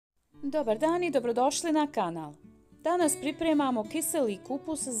Dobar dan i dobrodošli na kanal. Danas pripremamo kiseli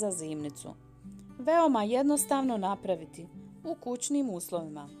kupus za zimnicu. Veoma jednostavno napraviti u kućnim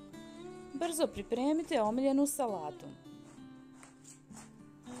uslovima. Brzo pripremite omiljenu salatu.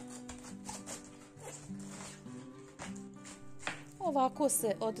 Ovako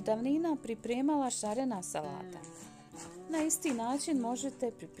se od davnina pripremala šarena salata. Na isti način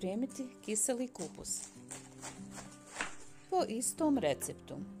možete pripremiti kiseli kupus po istom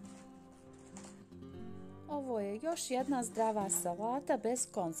receptu. Ovo je još jedna zdrava salata bez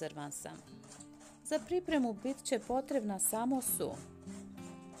konzervansa. Za pripremu bit će potrebna samo sol.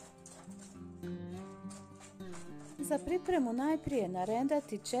 Za pripremu najprije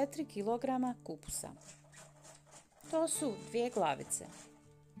narendati 4 kg kupusa. To su 2 glavice.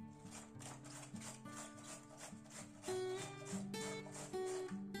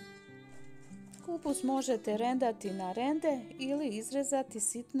 Kupus možete rendati na rende ili izrezati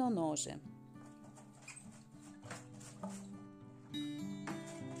sitno nožem.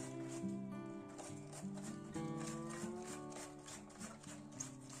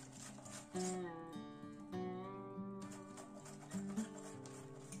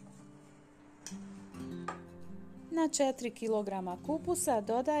 Na 4 kg kupusa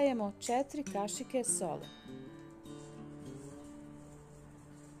dodajemo 4 kašike soli.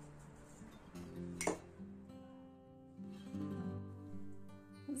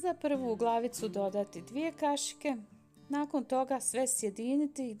 Za prvu glavicu dodati 2 kašike, nakon toga sve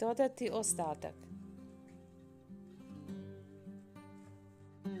sjediniti i dodati ostatak.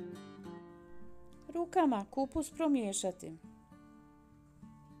 Rukama kupus promiješati.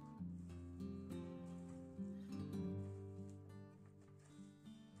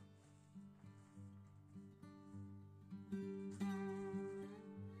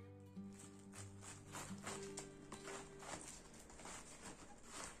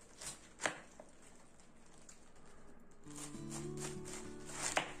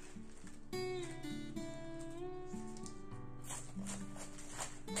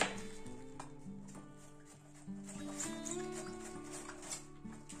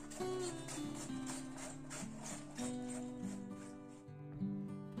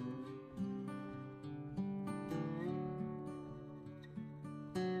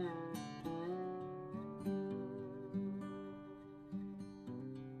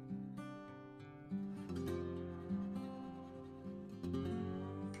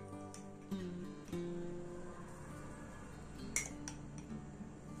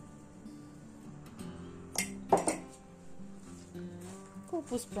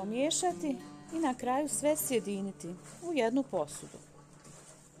 Kupus promiješati i na kraju sve sjediniti u jednu posudu.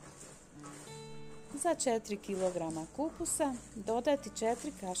 Za 4 kg kupusa dodati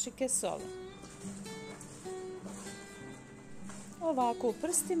 4 kašike soli. Ovako u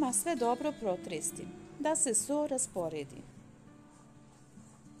prstima sve dobro protresti da se sol rasporedi.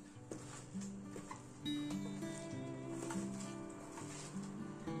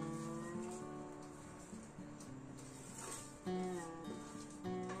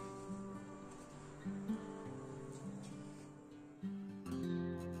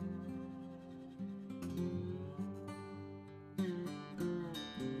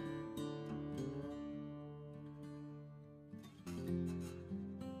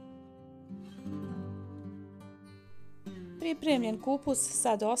 Pripremljen kupus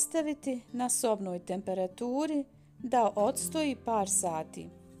sad ostaviti na sobnoj temperaturi da odstoji par sati,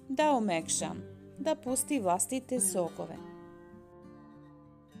 da omekša, da pusti vlastite sokove.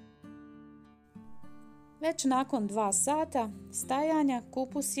 Već nakon 2 sata stajanja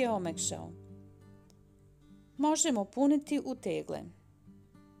kupus je omekšao. Možemo puniti u tegle.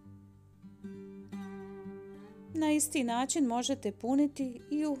 Na isti način možete puniti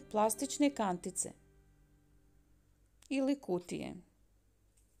i u plastične kantice ili kutije.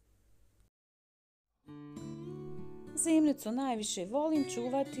 Zimnicu najviše volim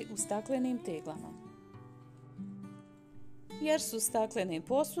čuvati u staklenim teglama, jer su staklene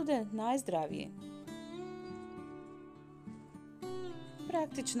posude najzdravije.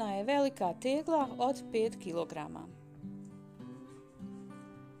 Praktična je velika tegla od 5 kg.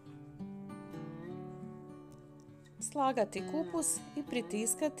 Slagati kupus i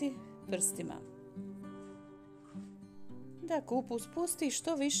pritiskati prstima da kupus pusti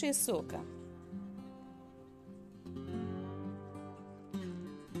što više soka.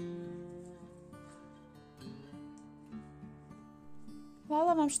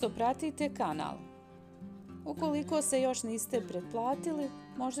 Hvala vam što pratite kanal. Ukoliko se još niste pretplatili,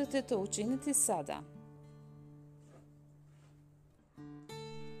 možete to učiniti sada.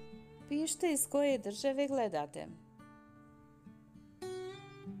 Pišite iz koje države gledate.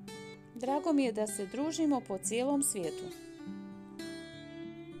 Drago mi je da se družimo po cijelom svijetu.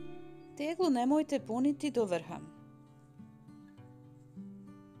 Teglu nemojte puniti do vrha.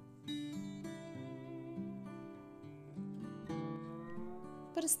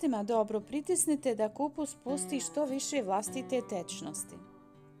 Prstima dobro pritisnite da kupus pusti što više vlastite tečnosti.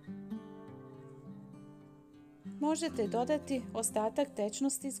 Možete dodati ostatak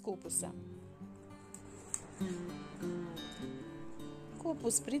tečnosti iz kupusa.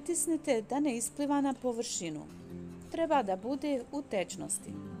 Kupus pritisnite da ne ispliva na površinu. Treba da bude u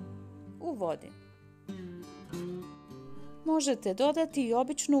tečnosti, u vodi. Možete dodati i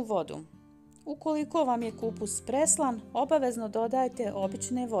običnu vodu. Ukoliko vam je kupus preslan, obavezno dodajte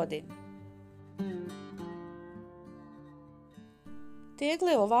obične vode.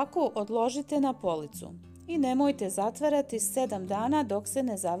 Tegle ovako odložite na policu i nemojte zatvarati 7 dana dok se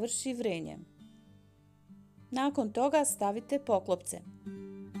ne završi vrenje. Nakon toga stavite poklopce.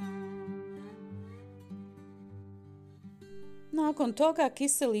 Nakon toga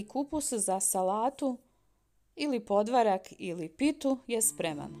kiseli kupus za salatu ili podvarak ili pitu je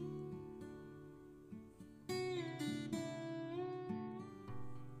spreman.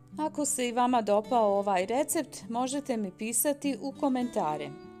 Ako se i vama dopao ovaj recept, možete mi pisati u komentare,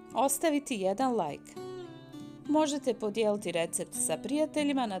 ostaviti jedan like. Možete podijeliti recept sa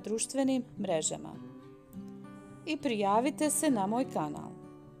prijateljima na društvenim mrežama. I prijavite se na moj kanal.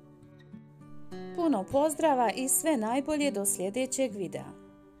 Puno pozdrava i sve najbolje do sljedećeg videa.